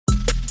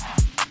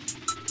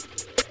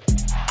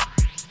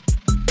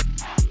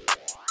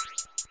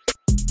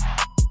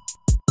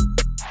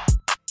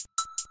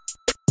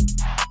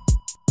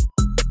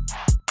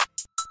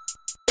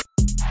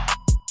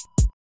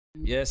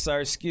Yes,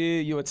 sir,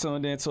 Skid. You are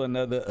tuned in to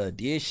another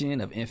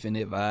edition of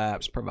Infinite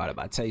Vibes, provided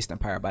by Taste and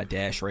powered by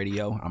Dash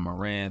Radio. I'm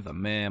Moran, the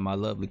man. My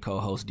lovely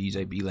co-host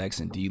DJ B-Lex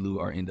and D-Lou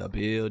are in the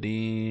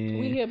building.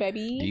 We here,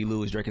 baby.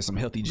 D-Lou is drinking some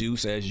healthy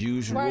juice as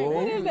usual. Right,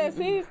 what is that,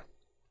 sis?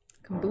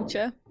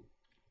 Kombucha.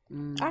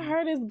 I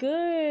heard it's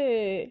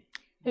good.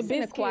 It's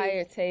an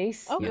acquired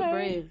taste. Okay. You're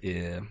brave.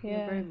 Yeah.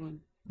 You're a brave one.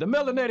 The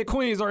Melanated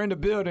Queens are in the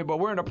building, but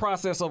we're in the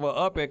process of an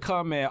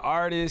up-and-coming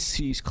artist.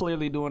 She's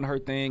clearly doing her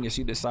thing, and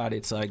she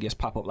decided to, I guess,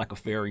 pop up like a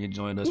fairy and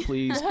join us.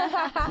 Please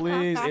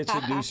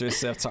introduce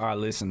yourself to our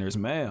listeners,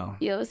 ma'am.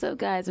 Yo, what's up,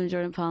 guys? I'm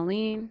Jourdin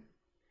Pauline,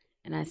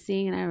 and I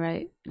sing and I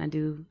write and I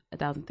do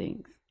 1,000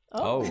 things.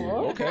 Oh,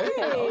 okay.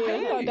 We're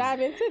going to dive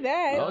into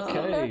that.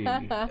 Okay.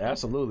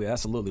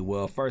 Absolutely.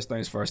 Well, first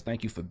things first,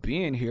 thank you for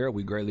being here.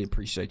 We greatly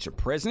appreciate your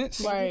presence.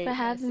 Thank you for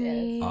having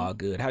me. All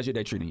good. How's your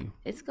day treating you?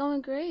 It's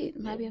going great.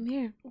 I'm happy I'm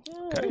here.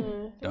 Okay.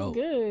 That's Dope.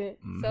 good.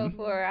 So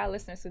for our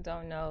listeners who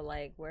don't know,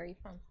 like, where are you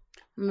from?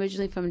 I'm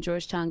originally from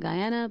Georgetown,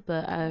 Guyana,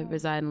 but I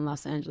reside in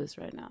Los Angeles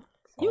right now.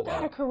 You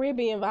got a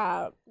Caribbean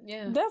vibe.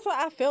 Yeah. That's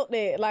why I felt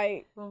that.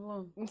 Like,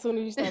 as soon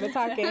as you started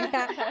talking.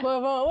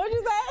 What'd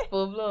you say?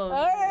 Full blown.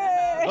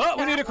 Hey. Oh,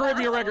 we need a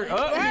Caribbean record. Oh,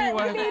 Right,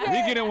 we need one. We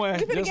get in one.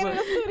 You finna get in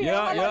the studio.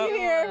 Yeah, How long you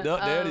here?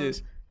 There it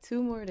is.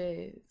 2 more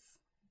days.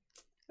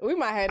 We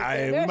might have to Hey,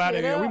 set we that might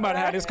shit have up,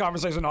 had this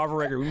conversation off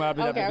record. We might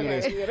have to do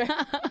this. Okay.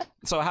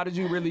 So how did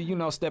you really,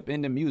 step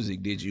into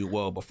music?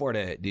 Before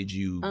that, did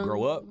you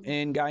grow up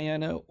in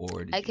Guyana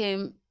or did I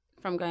came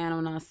from Guyana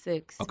when I was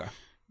 6. Okay.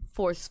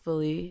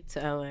 Forcefully to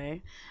LA,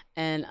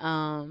 and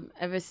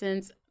ever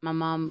since my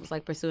mom was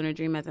like pursuing her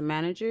dream as a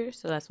manager,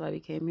 so that's why we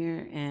came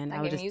here. And Like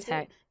I would in just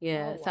music?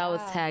 so I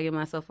was tagging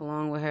myself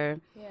along with her.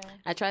 Yeah.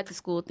 I tried the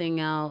school thing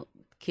out.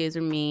 Kids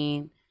were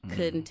mean.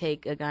 Couldn't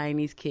take a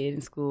Guyanese kid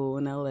in school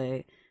in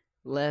LA.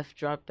 Left,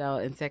 dropped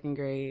out in 2nd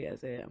grade. I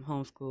said I'm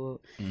homeschooled.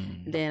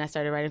 Then I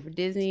started writing for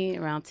Disney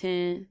around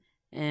 10,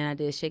 and I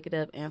did Shake It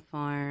Up and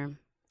Farm.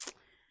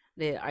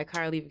 Did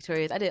iCarly,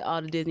 Victorious. I did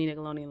all the Disney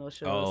Nickelodeon little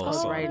shows. Oh, I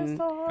was so- writing.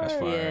 That's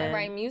fine. Yeah. Like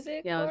writing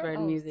music? Yeah, I was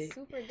writing music.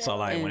 Super dope. So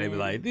like when they be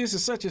like, this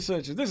is such and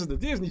such, this is the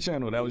Disney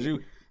Channel, that was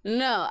you?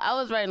 No, I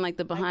was writing like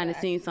the behind the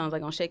scenes songs,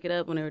 like on Shake It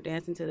Up when they were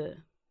dancing to the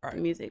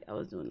music. I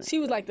was doing that. She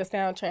was like the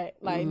soundtrack,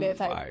 like that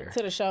type Fire.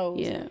 to the shows.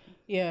 Yeah.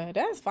 Yeah,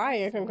 that's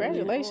fire.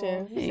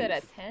 Congratulations. You said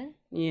at 10?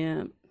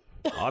 Yeah.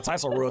 All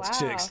types of royalty Wow.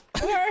 chicks.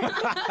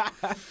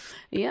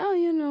 Yeah,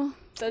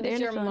 So They're did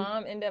your fun.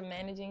 mom end up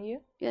managing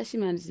you? Yeah, she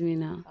manages me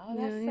now. Oh,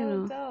 that's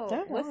Yeah, dope.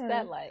 That's What's hard.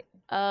 that like?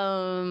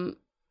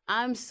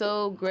 I'm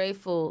so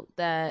grateful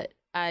that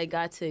I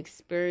got to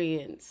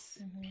experience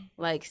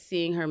like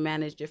seeing her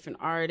manage different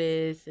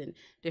artists and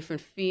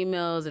different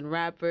females and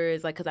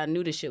rappers, like, cause I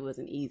knew this shit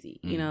wasn't easy,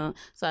 you know?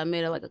 So I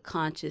made a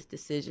conscious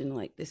decision,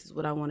 like, this is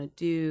what I want to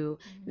do.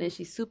 And then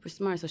she's super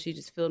smart, so she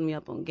just filled me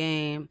up on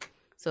game.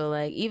 So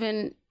like,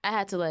 even I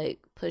had to like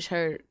push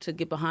her to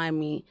get behind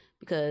me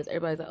because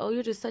everybody's like, oh,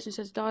 you're just such and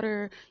such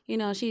daughter,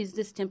 she's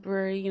this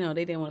temporary,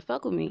 they didn't want to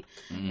fuck with me.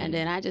 And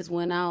then I just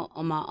went out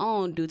on my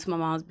own due to my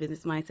mom's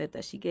business mindset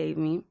that she gave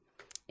me,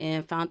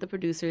 and found the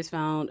producers,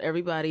 found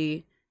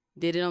everybody,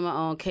 did it on my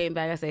own, came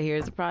back, I said,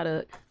 here's the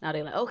product. Now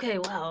they're like, okay,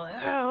 well,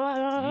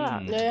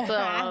 Yeah. so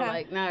I'm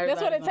like, now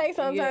That's what it everybody's takes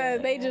like, sometimes. yeah.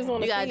 They just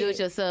want to You gotta do it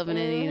yourself, and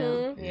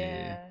then,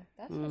 Yeah.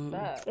 That's what's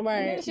up. Right.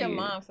 And it's your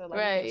mom, so like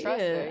you Right, can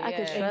trust her. I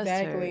could trust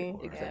Exactly. her.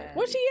 Exactly.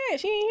 Where's she at?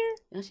 She ain't here?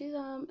 Now she's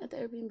at the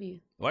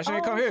Airbnb. Why she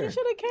ain't come here? She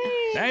should have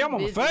came. Dang, I'm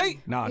on my Busy. fate.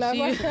 Nah, No,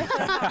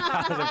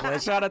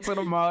 shout out to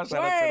the mom.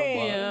 Shout out to the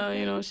mom.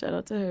 Yeah, shout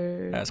out to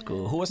her. That's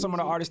cool. Who are some of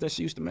the artists that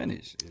she used to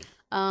manage?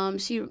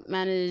 She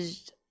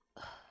managed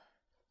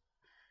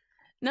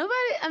nobody.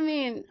 I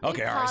mean,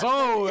 Okay, all right. So,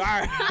 all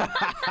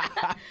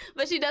right.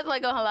 but she does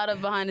like a lot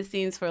of behind the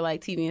scenes for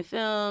like TV and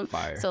film.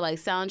 Fire. So like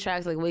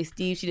soundtracks, like Way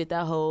Steve, she did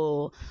that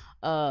whole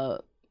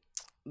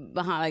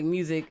behind like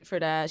music for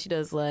that. She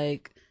does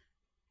like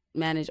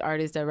manage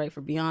artists that write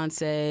for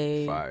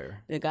Beyonce.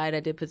 Fire. The guy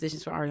that did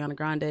positions for Ariana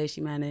Grande,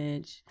 she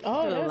managed.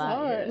 Oh, Did a that's lot,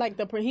 hard. yeah.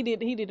 Like he did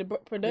the The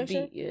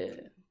production. beat, yeah.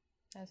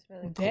 That's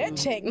really cool. That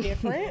check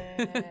different.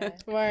 Yeah.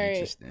 Right.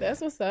 Interesting. That's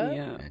what's up.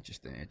 Yeah.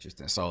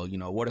 Interesting. So,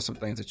 what are some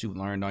things that you've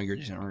learned on your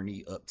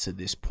journey up to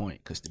this point?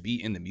 Because to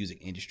be in the music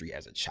industry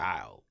as a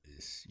child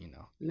is,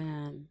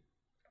 Man,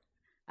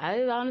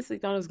 I honestly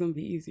thought it was going to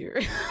be easier.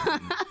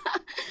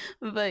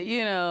 But,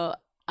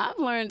 I've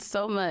learned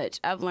so much.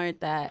 I've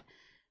learned that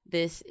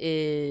this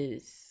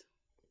is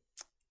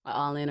an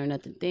all in or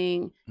nothing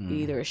thing. You're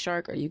either a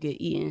shark or you get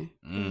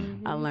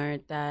eaten. I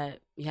learned that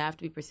you have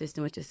to be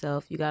persistent with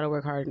yourself. You got to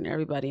work harder than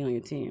everybody on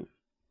your team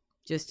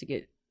just to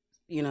get,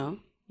 you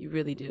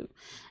really do.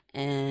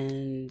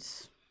 And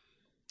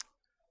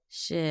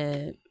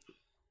shit,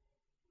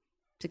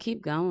 to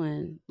keep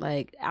going.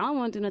 Like, I don't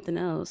want to do nothing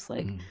else.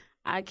 Like,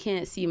 I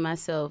can't see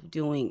myself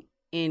doing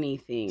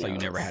anything So you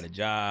else. never had a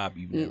job?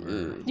 You've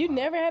never... You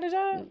never had a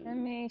job? I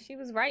mean, she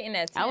was writing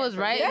that. I was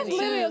writing. That's too,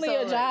 literally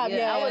so, a job, yeah.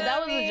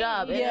 that was a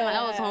job. And Yeah.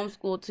 I was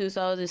homeschooled too,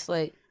 so I was just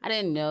like, I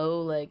didn't know,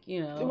 like,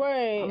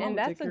 Right. And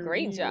that's a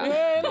great job.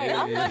 Yeah, like,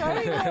 I'm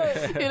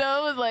like, it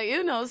was like,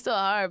 it's still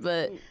hard,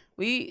 but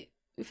we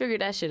we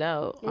figured that shit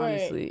out,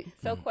 honestly.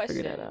 So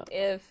question, that out.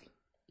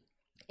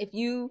 if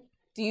you,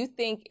 do you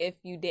think if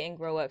you didn't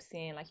grow up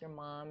seeing like your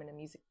mom in the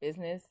music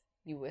business,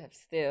 you would have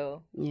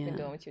still been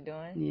doing what you're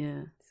doing?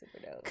 Yeah. Super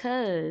dope.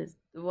 Because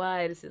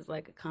why this is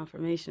like a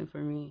confirmation for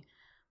me.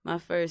 My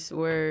first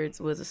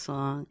words was a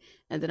song.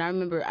 And then I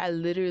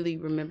literally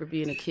remember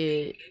being a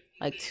kid,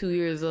 like 2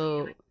 years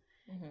old,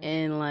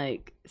 and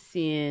like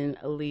seeing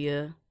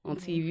Aaliyah on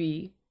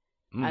TV.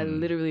 I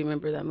literally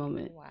remember that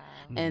moment. Wow.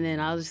 And then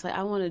I was just like,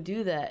 I want to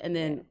do that. And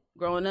then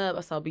growing up,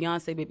 I saw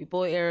Beyonce, Baby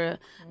Boy era.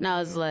 And I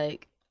was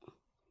like,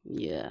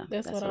 yeah,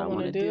 that's what I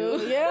want to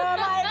do. Yeah,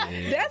 like,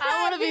 that's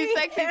I want to be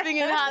sexy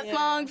singing hot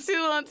songs too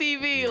on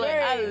TV. Like,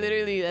 I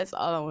literally, that's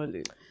all I want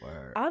to do.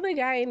 Word. All the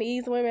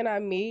Guyanese women I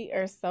meet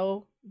are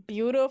so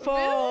beautiful.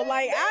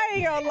 Like, I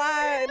ain't gonna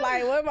lie.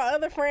 Like, one of my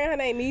other friend, her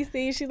name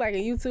Niecy, she's like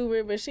a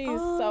YouTuber, but she's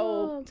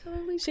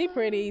she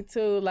pretty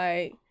too.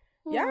 Like,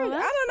 y'all, I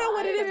don't know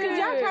what it is, because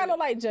y'all kind of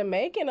like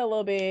Jamaican a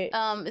little bit.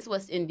 It's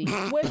West Indies.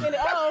 West Indies.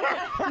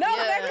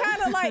 That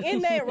kind of like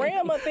in that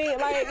realm of thing.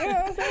 Like, you know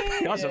what I'm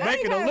saying? Y'all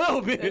Jamaican a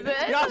little bit.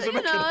 Y'all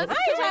Jamaican. I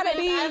ain't trying to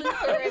be I ain't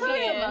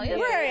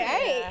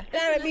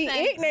trying to be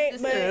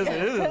ignorant, but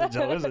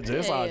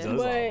it's all joke.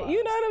 But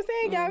you know what I'm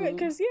saying, y'all?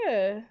 Because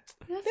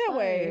that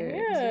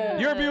way,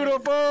 You're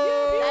beautiful.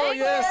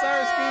 Yes,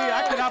 Sirski.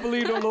 I cannot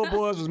believe them little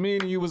boys was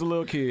mean and you was a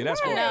little kid. That's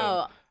funny.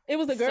 No. It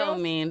was the girls. So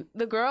mean.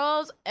 The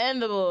girls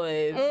and the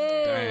boys.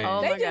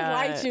 Dang. They just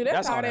liked you.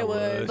 That's all that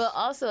was. But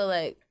also,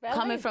 like,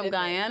 coming from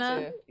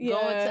Guyana,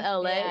 going to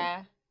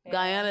LA,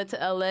 Guyana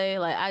to LA,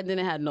 like, I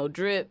didn't have no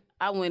drip.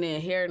 I went in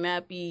hair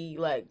nappy,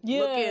 like,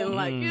 looking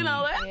like, you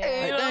know, like,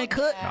 you know,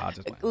 cut. Nah,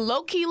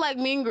 low key like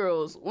Mean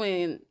Girls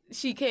when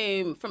she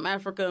came from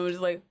Africa and was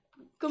just like,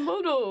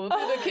 Komodo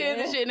to the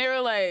kids and shit, and they were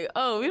like,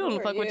 "Oh, we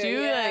don't fuck with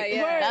you."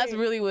 That's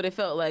really what it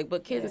felt like.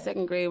 But kids in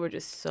second grade were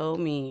just so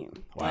mean.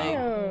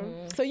 Wow.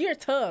 Like, so you're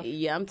tough.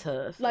 Yeah, I'm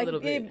tough. Like, a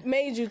little bit. It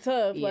made you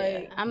tough. Yeah,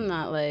 like, I'm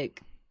not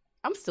like,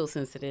 I'm still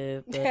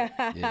sensitive. But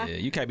yeah,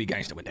 you can't be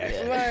gangster with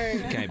that. Right.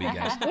 You can't be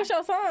gangster. What's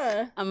your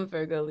sign? I'm a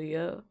Virgo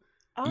Leo.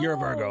 You're a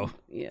Virgo.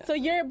 Yeah. So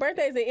your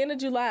birthday is the end of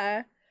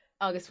July.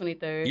 August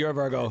 23rd. You're a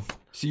Virgo.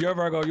 So you're a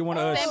Virgo. You're one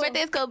of us. Same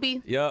birthday as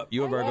Kobe. Yep,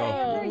 you're a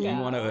Virgo. You're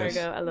one of us.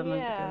 Virgo. I love my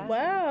Virgo.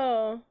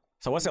 Wow.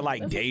 So what's it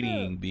like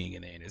dating, being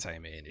in the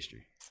entertainment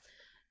industry?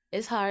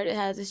 It's hard. It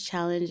has its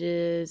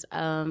challenges.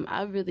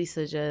 I really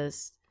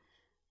suggest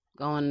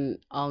going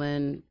all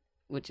in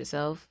with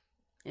yourself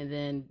and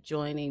then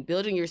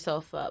building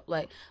yourself up.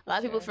 Like, a lot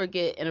of people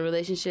forget in a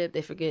relationship,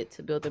 they forget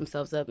to build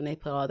themselves up and they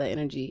put all that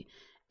energy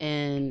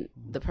in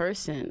the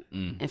person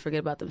and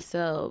forget about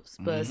themselves.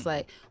 But it's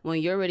like, when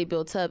you're already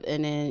built up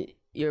and then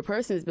your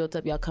person is built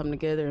up, y'all come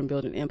together and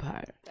build an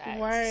empire.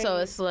 Right. So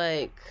it's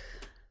like,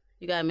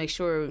 you gotta make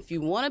sure if you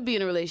want to be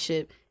in a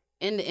relationship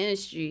in the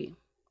industry,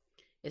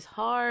 it's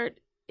hard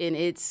and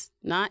it's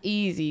not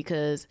easy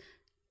because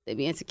they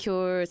be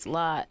insecure. It's a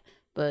lot,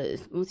 but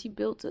once you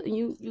built it,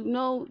 you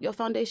know your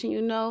foundation,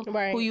 you know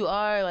who you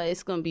are. Like,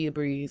 it's gonna be a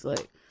breeze.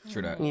 Like,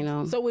 True that. you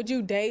know. So would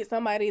you date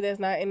somebody that's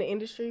not in the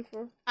industry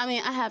for? I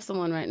mean, I have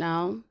someone right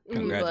now.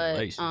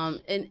 Congratulations.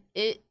 But and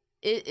it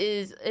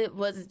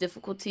was its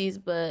difficulties,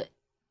 but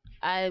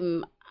I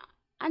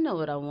know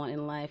what I want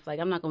in life.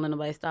 Like, I'm not gonna let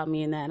nobody stop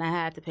me in that. And I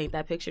had to paint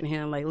that picture to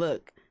him. Like,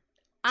 look,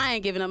 I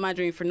ain't giving up my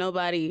dream for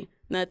nobody.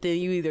 Nothing.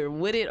 You either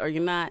with it or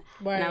you're not.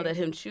 Right. And I let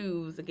him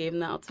choose. I gave him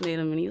the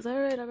ultimatum, and he was like,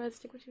 all right, I'd rather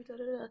stick with you. Da,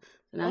 da, da.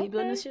 So now he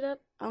building this shit up.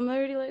 I'm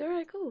already like, all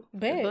right, cool.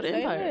 Bet. Build an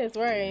empire.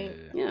 Right.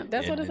 Yeah.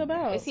 That's what it's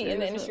about. Is he in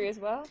the industry as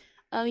well?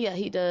 Yeah,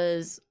 he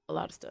does a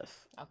lot of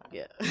stuff.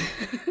 Okay.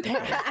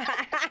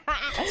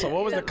 Yeah. So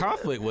what was the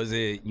conflict? Was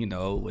it,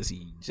 was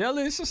he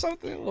jealous or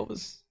something?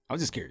 I was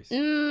just curious.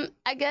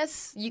 I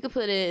guess you could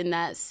put it in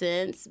that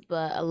sense,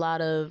 but a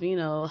lot of,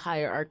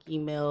 hierarchy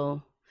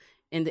male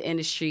in the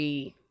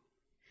industry,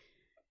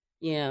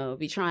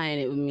 be trying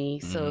it with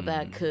me. So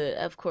that could,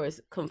 of course,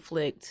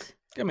 conflict.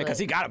 I mean, because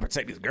he got to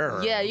protect his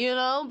girl. Yeah,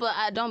 but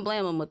I don't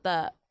blame him with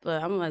that.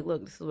 But I'm like,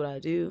 look, this is what I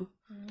do.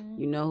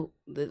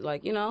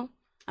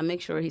 I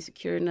make sure he's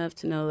secure enough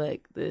to know,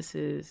 like, this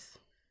is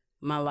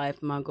my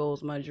life, my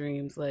goals, my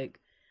dreams. Like,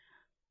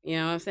 you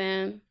know what I'm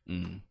saying?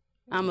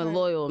 I'm a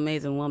loyal,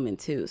 amazing woman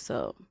too.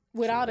 So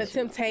with all the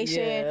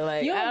temptation,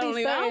 like, you I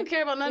don't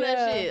care about none of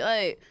that shit.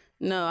 Like,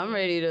 no, I'm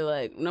ready to,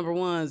 like, number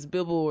ones,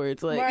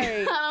 billboards. Like,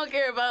 I don't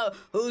care about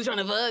who's trying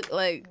to fuck,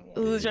 like,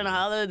 who's trying to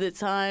holler at the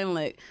time.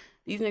 Like,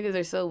 these niggas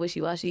are so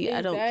wishy-washy. Exactly.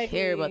 I don't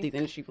care about these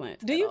industry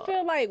plants. Do you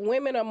feel like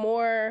women are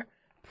more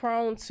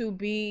prone to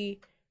be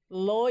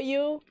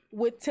loyal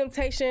with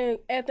temptation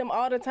at them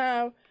all the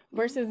time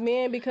versus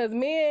men? Because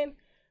men,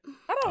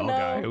 I don't know.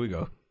 God, here we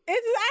go.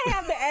 It's just, I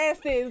have to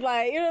ask this,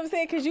 like, you know what I'm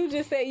saying? Because you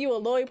just said you a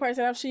loyal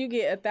person. I'm sure you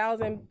get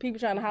 1,000 people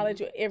trying to holler at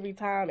you every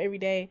time, every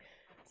day.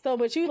 So,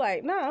 but you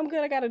like, nah, I'm good.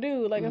 I got a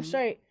dude. Like, I'm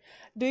straight.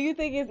 Do you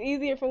think it's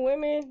easier for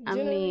women? I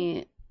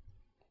mean,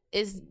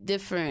 it's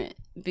different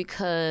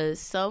because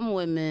some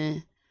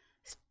women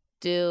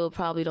still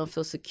probably don't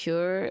feel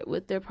secure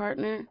with their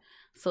partner.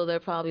 So they're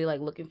probably,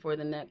 like, looking for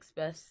the next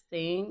best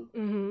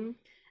thing.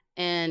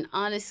 And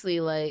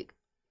honestly, like,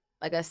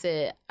 like I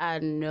said, I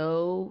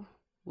know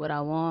what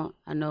I want.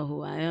 I know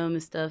who I am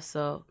and stuff.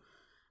 So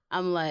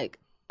I'm like,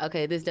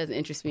 okay, this doesn't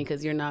interest me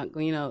because you're not,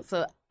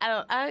 so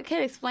I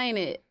can't explain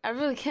it. I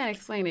really can't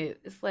explain it.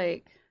 It's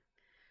like,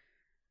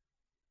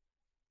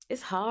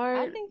 it's hard.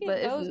 I think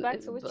it goes back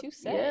to what you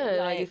said.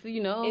 Yeah, like if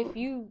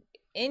you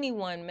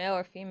anyone, male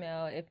or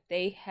female, if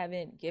they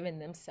haven't given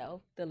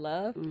themselves the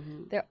love,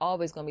 they're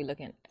always gonna be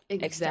looking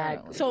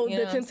externally. So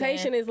the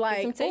temptation is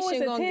like, it's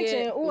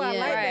attention. Ooh, I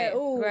like that.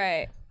 Ooh,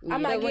 right.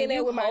 I'm not getting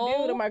that with my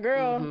dude or my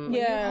girl. When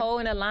you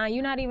hold in a line,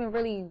 you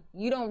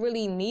don't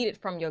really need it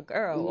from your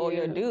girl or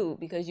your dude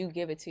because you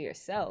give it to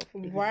yourself.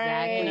 Right.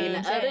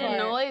 And the other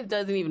noise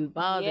doesn't even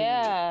bother you.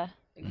 Yeah.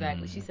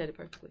 Exactly. She said it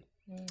perfectly.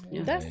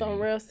 Yeah. That's some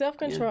real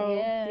self-control.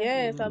 Yeah.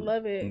 Yes, I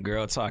love it.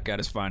 Girl talk at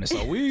its finest.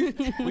 So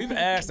we've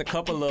asked a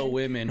couple of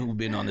women who've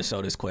been on the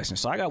show this question.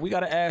 So we got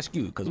to ask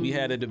you because we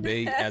had a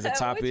debate as a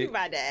topic. What you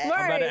about to ask? Right.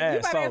 I'm about to ask. You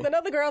about to ask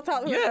another girl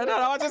talk. Yeah, no,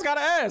 I just got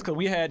to ask because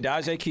we had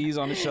Daja Keys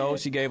on the show.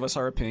 She gave us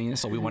her opinion,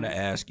 so we want to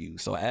ask you.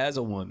 So as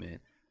a woman,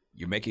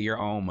 you're making your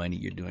own money,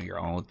 you're doing your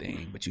own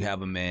thing, but you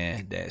have a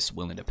man that's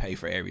willing to pay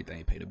for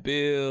everything, pay the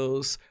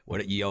bills,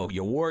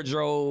 your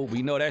wardrobe.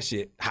 We know that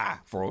shit high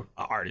for an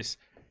artist.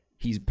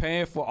 He's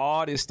paying for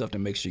all this stuff to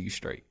make sure you're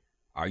straight.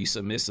 Are you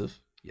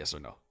submissive? Yes or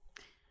no?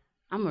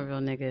 I'm a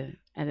real nigga.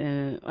 And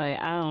then,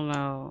 I don't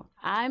know.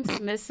 I'm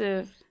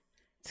submissive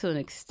to an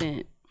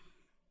extent.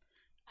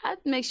 I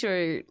make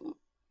sure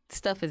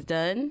stuff is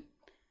done.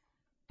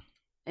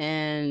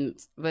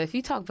 But if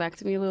you talk back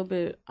to me a little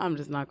bit, I'm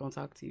just not gonna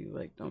talk to you.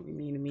 Like, don't be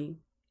mean to me.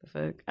 The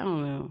fuck? I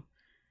don't know.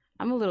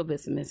 I'm a little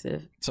bit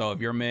submissive. So if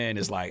your man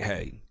is like,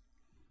 hey,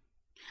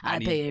 I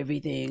pay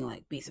everything,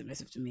 like, be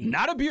submissive to me.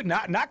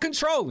 Not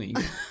controlling.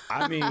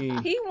 I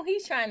mean,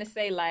 he's trying to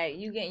say like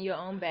you getting your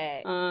own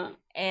bag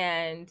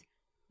and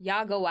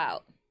y'all go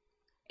out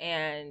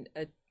and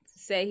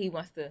say he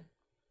wants to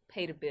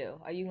pay the bill.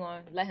 Are you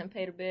gonna let him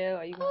pay the bill?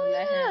 Are you gonna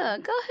let him? Yeah,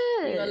 go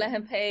ahead. You gonna let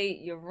him pay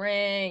your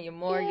rent, your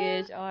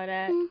mortgage, all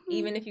that,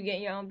 even if you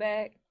getting your own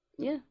bag?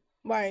 Yeah.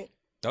 Right.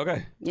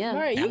 okay. Yeah.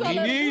 Right. You He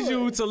needs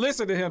you to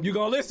listen to him. You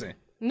gonna listen?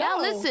 No.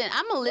 I listen.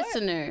 I'm a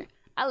listener.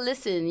 I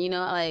listen.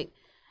 like.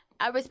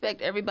 I respect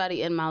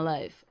everybody in my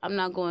life. I'm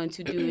not going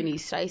to do any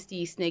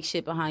shiesty snake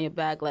shit behind your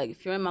back. Like,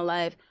 if you're in my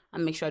life, I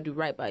make sure I do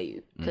right by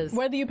you. Cause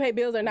whether you pay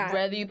bills or not.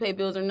 Whether you pay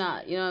bills or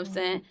not. You know what I'm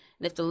saying?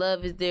 And if the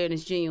love is there and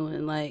it's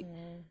genuine, like,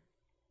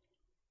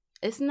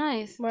 it's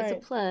nice. Right.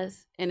 It's a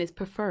plus. And it's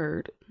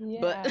preferred. Yeah.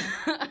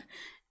 But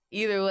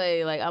either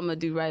way, like, I'm going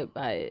to do right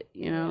by it,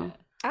 you know?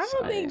 I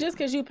don't think just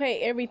because you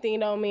pay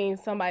everything don't mean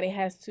somebody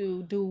has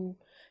to do...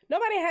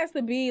 Nobody has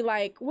to be,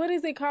 like, what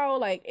is it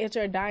called? Like, at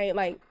your diet,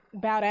 like,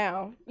 bow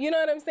down. You know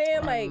what I'm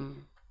saying? Like,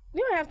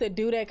 you don't have to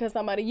do that because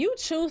somebody... You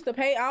choose to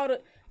pay all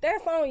the...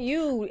 That's on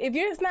you. If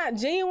it's not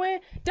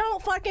genuine,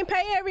 don't fucking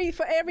pay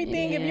for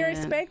everything if you're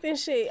expecting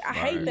shit. I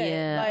hate that.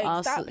 Yeah, like,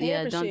 also, stop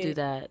paying for don't shit. do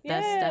that.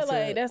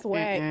 That's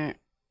whack.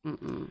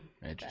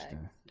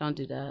 Interesting. Don't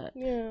do that.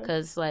 Yeah.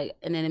 Because, like,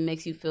 and then it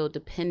makes you feel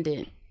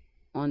dependent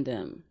on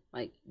them.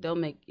 Like,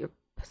 don't make your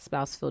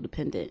spouse feel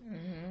dependent.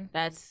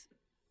 That's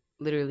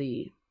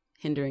literally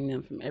hindering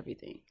them from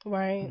everything.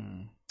 Right.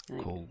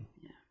 Like, Cool.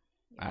 Yeah.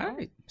 All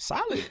right.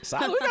 Solid.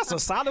 We got some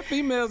solid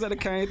females that have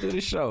came through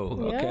the show.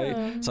 Okay.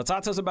 Yeah. So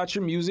talk to us about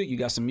your music. You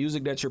got some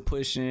music that you're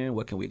pushing.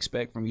 What can we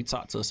expect from you?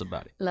 Talk to us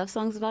about it. Love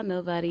Songs About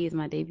Nobody is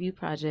my debut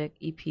project,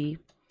 EP.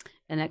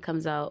 And that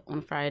comes out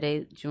on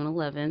Friday, June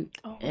 11th.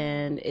 Oh.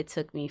 And it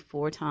took me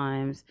 4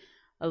 times,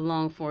 a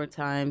long 4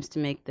 times to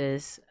make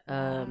this.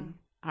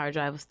 Hard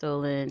drive was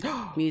stolen.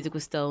 Music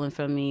was stolen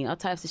from me. All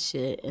types of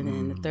shit. And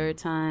then the 3rd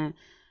time,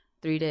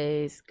 3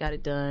 days, got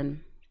it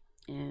done.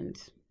 And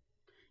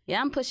yeah,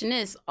 I'm pushing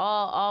this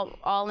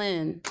all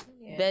in,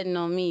 betting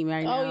on me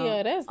right now. Oh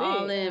yeah, that's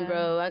all it. in,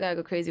 bro. I gotta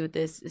go crazy with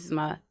this. This is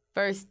my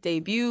first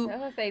debut. I was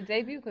gonna say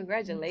debut.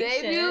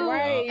 Congratulations. Debut,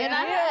 right? And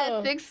I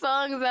had 6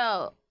 songs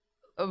out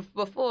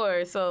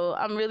before, so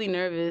I'm really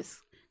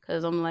nervous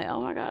because I'm like,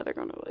 oh my god, they're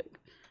gonna like.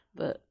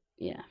 But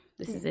yeah,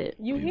 this is it.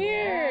 You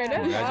here?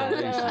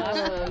 That's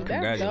awesome.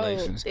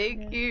 Congratulations.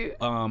 Thank you.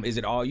 Is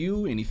it all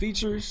you? Any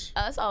features?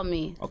 It's all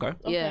me. Okay.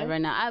 Yeah,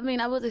 right now. I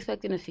mean, I was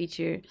expecting a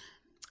feature.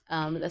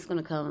 But that's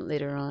gonna come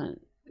later on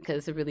because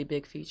it's a really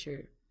big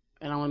feature,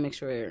 and I want to make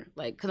sure,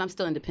 like, because I'm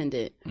still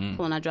independent. So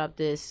when I drop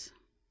this,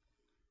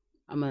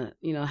 I'm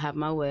gonna, have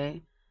my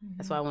way.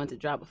 That's why I wanted to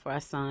drop before I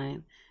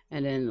sign,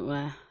 and then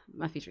when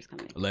my feature's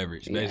coming.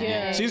 Leverage, basically.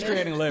 Yeah. She's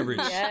creating leverage.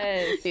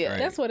 Yes. Yeah. Right.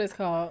 That's what it's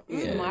called.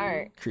 Yeah.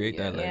 Smart. Create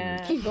that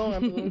leverage. Keep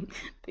going, boo.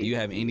 Do you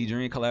have any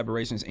dream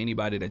collaborations?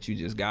 Anybody that you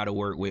just got to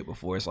work with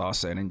before it's all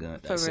said and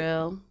done? That's For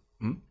real.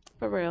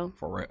 For real.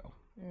 For real.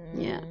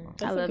 Yeah.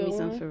 That's I a love good me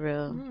some one. for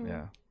real.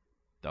 Yeah.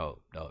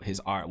 Dope.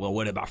 His art. Well,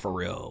 what about for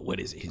real?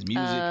 What is it? His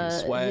music, his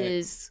swag?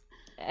 His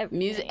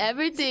music,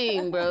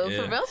 everything, bro.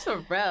 Yeah. For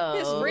real.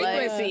 His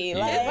frequency.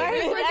 Like,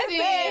 his frequency.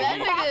 That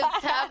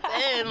nigga's tapped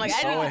in. Like,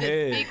 So I need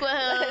ahead. to speak with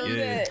him.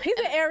 Yeah. He's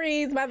an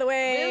Aries, by the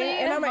way, Really?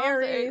 and I'm an Mom's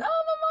Aries.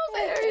 Oh, my mom's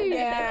fairies.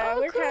 Yeah,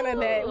 we're kind of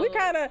that. We're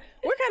kind of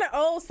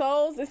old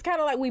souls. It's kind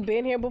of like we've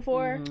been here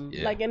before,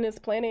 like in this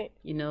planet.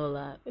 You know a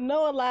lot.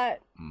 Know a lot,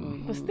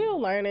 but still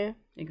learning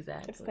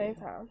Exactly. at the same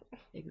time.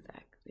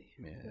 Exactly.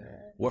 Yeah.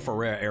 What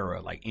Pharrell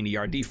era? Like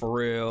NERD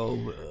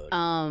Pharrell?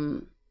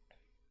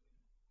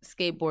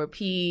 Skateboard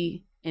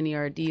P,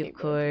 NERD, of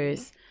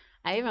course.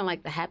 I even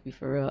like the Happy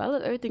Pharrell. I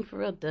love everything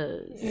Pharrell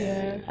does.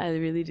 Yeah. I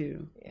really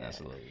do. Yeah.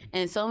 Absolutely.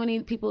 And so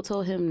many people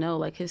told him no.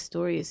 Like, his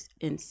story is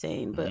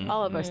insane, but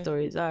all of our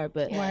stories are.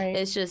 But Right.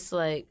 it's just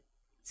like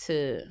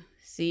to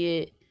see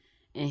it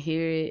and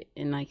hear it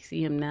and like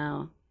see him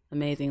now.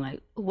 Amazing.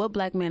 Like, what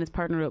black man is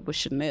partnered up with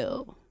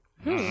Chanel?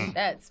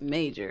 That's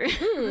major.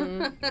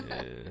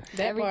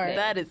 That part.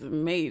 That is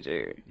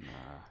major.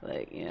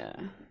 Like, yeah.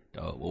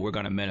 Well, we're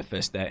gonna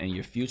manifest that in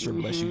your future.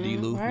 Bless you,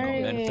 D-Lou. We're gonna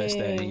Right. manifest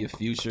that in your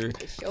future.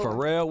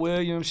 Pharrell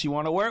Williams, she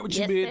want to work with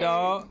you, Yes, big sir.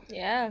 dog.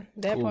 Yeah.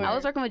 That Cool. part. I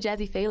was working with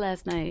Jazzy Faye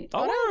last night.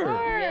 Oh, word.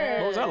 Yeah.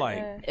 What was that like?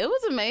 It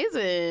was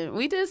amazing.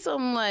 We did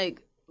some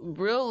like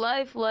real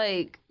life,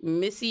 like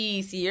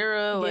Missy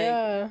Sierra, like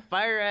Yeah.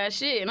 fire ass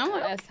shit, and I'm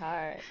like, That's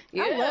hard.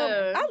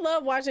 yeah. I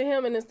love watching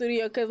him in the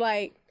studio because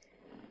like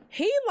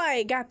he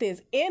like got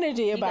this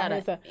energy He about got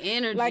himself. an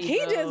energy, Like he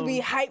just bro.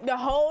 be hyped the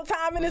whole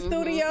time in the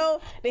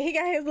studio. Then he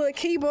got his little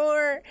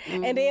keyboard,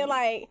 and then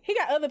like he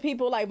got other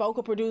people like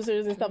vocal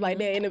producers and stuff like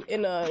that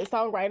in the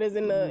songwriters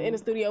in the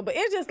studio. But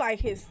it's just like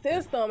his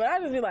system, and I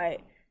just be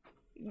like,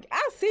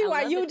 I see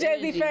why love you his Jazzy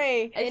energy.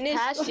 Faye. And it's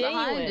passion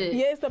behind genuine. it.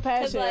 Yeah, it's the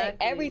Because passion. like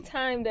every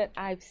time that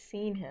I've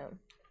seen him,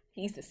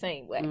 he's the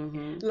same way.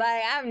 Mm-hmm.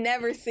 Like I've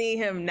never seen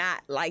him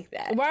not like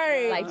that.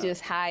 Right. Like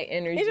just high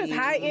energy. He's just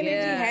high energy,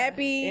 Yeah.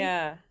 happy.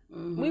 Yeah.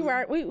 We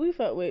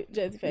fuck with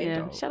Jazzy Faye.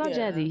 Yeah. Shout out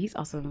Yeah. Jazzy, he's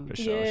awesome. For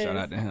sure. Yes. Shout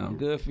out to him.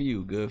 Good for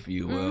you. Good for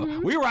you. Well,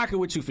 we rocking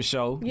with you for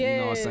sure. You know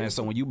what I'm Yes. saying?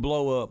 So when you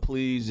blow up,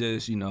 please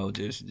just,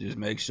 just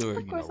make sure.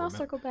 Of course, I'll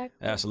circle back.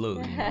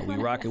 Absolutely. You know, we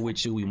rocking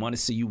with you. We want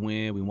to see you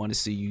win. We want to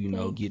see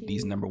you, get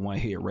these #1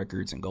 hit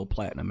records and go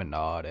platinum and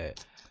all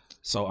that.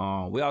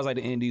 So we always like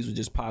to end these with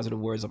just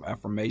positive words of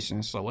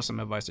affirmation. So what's some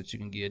advice that you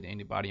can give to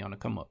anybody on the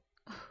come up?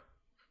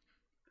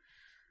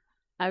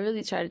 I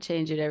really try to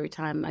change it every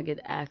time I get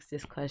asked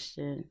this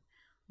question,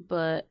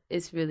 but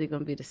it's really going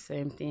to be the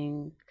same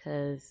thing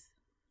because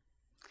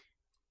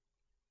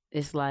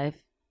it's life.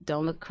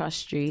 Don't look across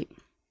the street.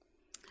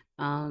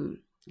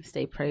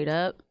 Stay prayed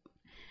up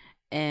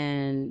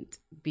and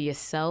be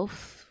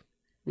yourself.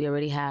 We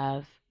already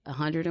have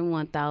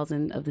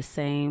 101,000 of the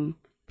same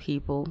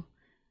people.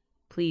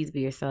 Please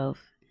be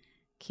yourself.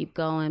 Keep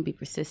going, be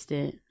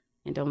persistent,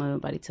 and don't let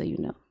nobody tell you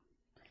no.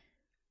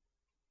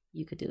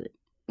 You could do it.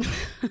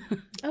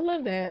 I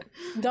love that.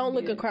 Don't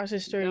look across the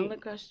street. Don't look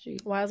across the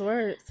street. Wise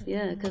words.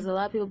 Yeah, because a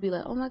lot of people be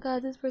like, oh my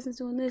God, this person's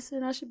doing this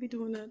and I should be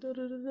doing that. Da,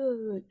 da, da,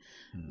 da. Like,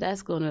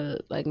 that's going to,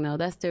 like, no,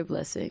 that's their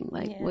blessing.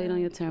 Like, wait on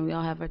your turn. We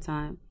all have our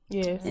time.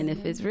 Yes. And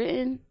if it's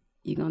written,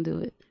 you're going to do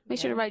it. Make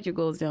sure to write your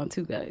goals down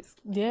too, guys.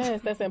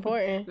 Yes, that's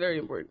important. Very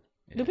important.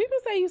 Do people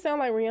say you sound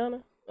like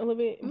Rihanna a little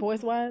bit,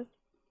 voice wise?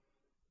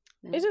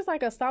 It's just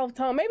like a soft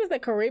tone. Maybe it's the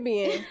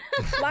Caribbean.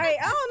 Like,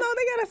 I don't know.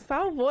 They got a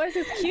soft voice.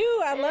 It's cute.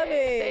 I love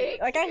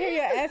it. Like, I hear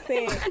your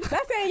accent.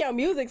 Not saying your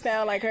music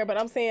sound like her, but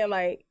I'm saying,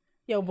 like,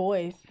 your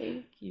voice.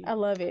 Thank you. I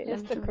love it.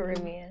 It's the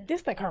Caribbean.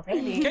 This the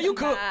Caribbean. Can you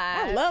cook?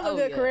 I love a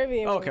good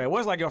Caribbean. Okay,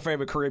 what's like your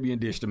favorite Caribbean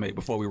dish to make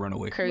before we run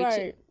away?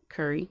 Right.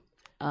 Curry.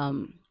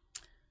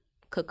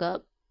 Cook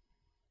up,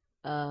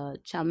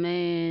 chow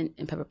mein,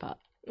 and pepper pot.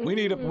 We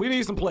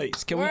need some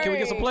plates. Can we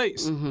get some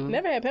plates?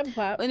 Never had pepper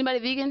pot. Anybody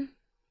vegan?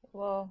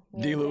 Well,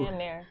 D-Lou. damn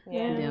there.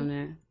 Yeah. Damn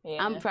there.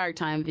 Yeah. I'm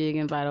part-time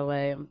vegan, by the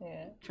way. I'm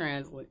Yeah.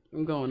 translate.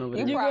 I'm going over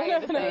there. You probably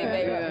the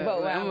same Yeah,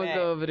 boat where I'm I'm gonna at.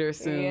 go over there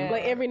soon. Yeah.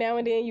 Like, every now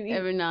and then you eat.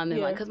 Every now and then,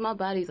 Yeah. like, cause my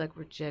body's like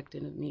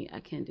rejecting of meat.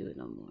 I can't do it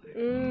no more.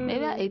 Mm.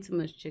 Maybe I ate too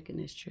much chicken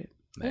this trip.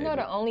 You know,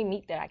 the only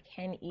meat that I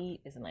can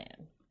eat is lamb.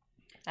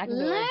 I can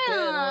do a good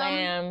Lamb?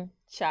 lamb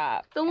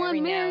chop. The every one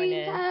now Mary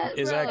and then. had,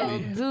 Exactly.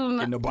 bro. Do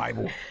In the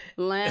Bible.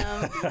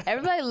 lamb.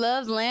 Everybody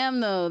loves lamb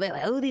though. They're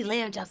like, oh, these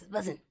lamb chops is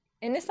buzzing.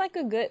 And it's like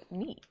a good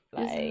meat.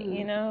 Like,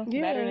 Yeah.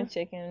 better than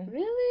chicken.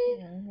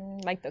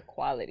 Really? Like the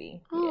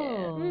quality.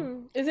 Oh,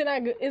 Mm. Is it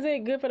not good? Is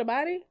it good for the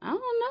body? I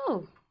don't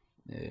know.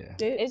 Yeah.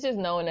 Yeah. It's just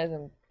known as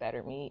a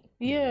better meat.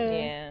 Yeah.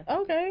 Yeah.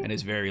 Okay. And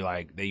it's very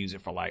like they use it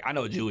for like I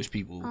know Jewish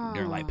people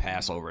during like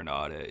Passover and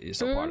all that.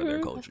 It's a part of their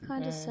culture.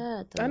 Kind of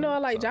sad though. I know I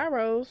like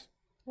gyros.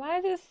 Why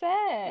is it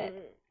sad?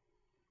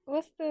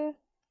 What's the...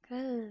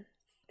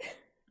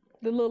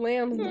 The little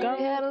lambs They gone.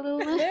 had a little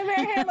lamb. Never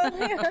had little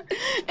lamb.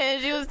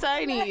 And she was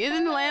tiny.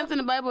 Isn't the lambs in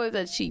the Bible or is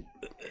that sheep?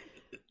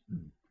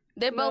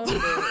 They're both.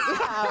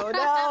 Oh,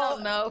 I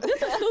don't know.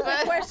 This is a stupid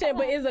question,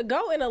 but is a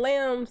goat and a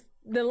lamb,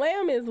 the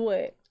lamb is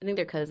what? I think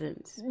they're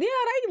cousins. Yeah,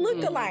 they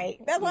look alike.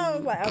 That's why I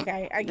was like,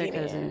 okay, I They're get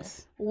it.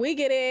 cousins. We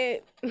get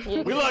it.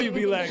 We love you,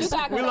 B-Lex. You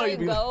got We love you,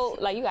 curry B-Lex. goat.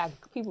 Like, you got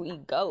people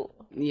eat goat.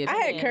 Yeah. I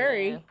had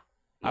curry.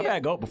 I've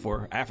had goat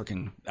before.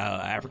 African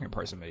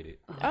person made it.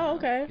 Oh,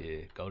 okay.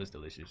 Yeah, goat is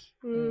delicious.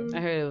 I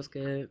heard it was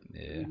good.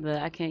 Yeah.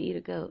 But I can't eat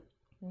a goat.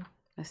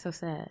 That's so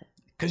sad.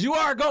 Cause you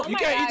are a goat. You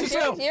can't eat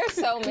yourself. You're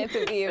so meant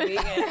to be a vegan.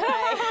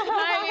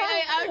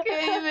 I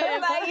can't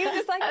even. Like, you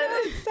just like,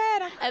 oh, it's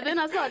sad. And then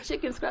I saw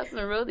chicken scraps on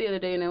the road the other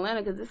day in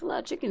Atlanta because there's a lot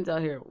of chickens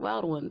out here,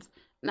 wild ones.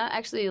 Not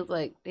actually, it was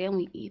like, damn,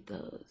 we eat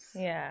those.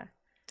 Yeah.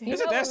 You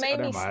know what made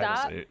me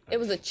stop? It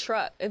was a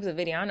truck. It was a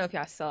video. I don't know if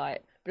y'all saw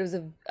it, but it was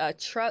a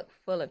truck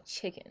full of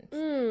chickens.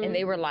 And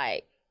they were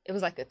like, it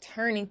was like a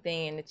turning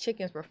thing and the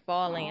chickens were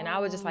falling. And I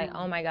was just like,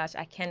 oh my gosh,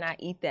 I cannot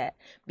eat that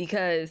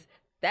because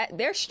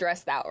they're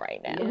stressed out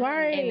right now.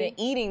 Right. And then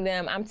eating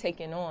them, I'm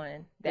taking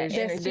on that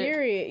energy.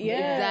 Spirit,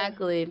 yeah.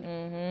 Exactly.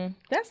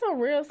 That's a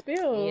real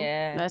spill.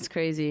 Yeah. That's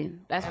crazy.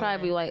 That's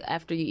probably like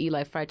after you eat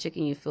like fried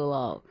chicken, you feel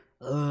all,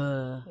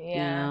 Yeah. you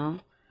know?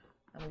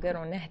 I'm good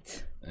on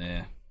that.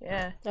 Yeah.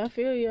 Yeah. I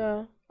feel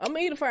y'all. I'm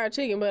gonna eat a fried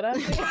chicken, but I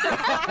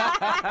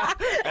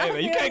Hey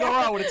man, you can't go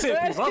wrong with a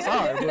 10-piece. I'm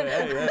sorry, but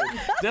hey,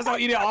 just don't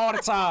eat it all the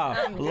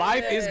time.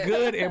 Life is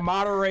good in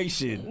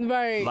moderation.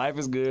 Right. Life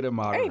is good in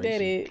moderation. Ain't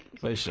that it?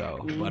 For sure.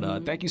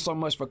 But thank you so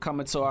much for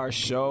coming to our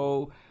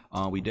show.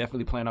 We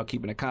definitely plan on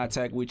keeping in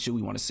contact with you.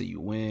 We want to see you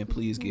win.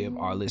 Please give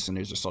our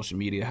listeners your social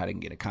media, how they can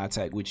get in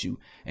contact with you,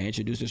 and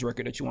introduce this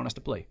record that you want us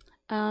to play.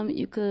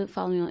 You could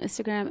follow me on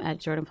Instagram at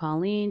Jourdin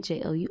Pauline,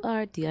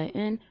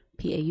 JOURDIN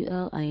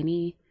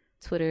PAULINE.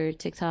 Twitter,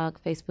 TikTok,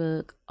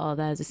 Facebook, all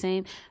that is the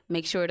same.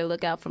 Make sure to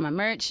look out for my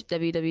merch,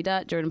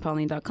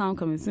 www.jourdinpauline.com,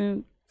 coming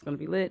soon. It's going to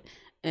be lit.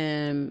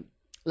 And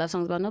Love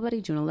Songs About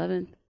Nobody, June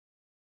 11th.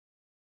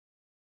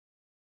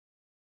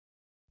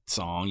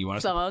 Song, you want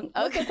us Song.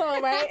 What's the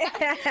song,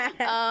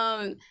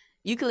 right?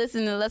 You can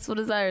listen to Lustful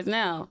Desires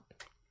now.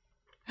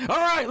 All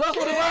right,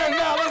 Lustful Desires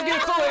now. Let's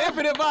get to it.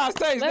 Infinite Vibes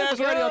Taste. Nash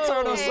Radio,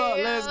 turn us up.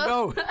 Let's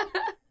go.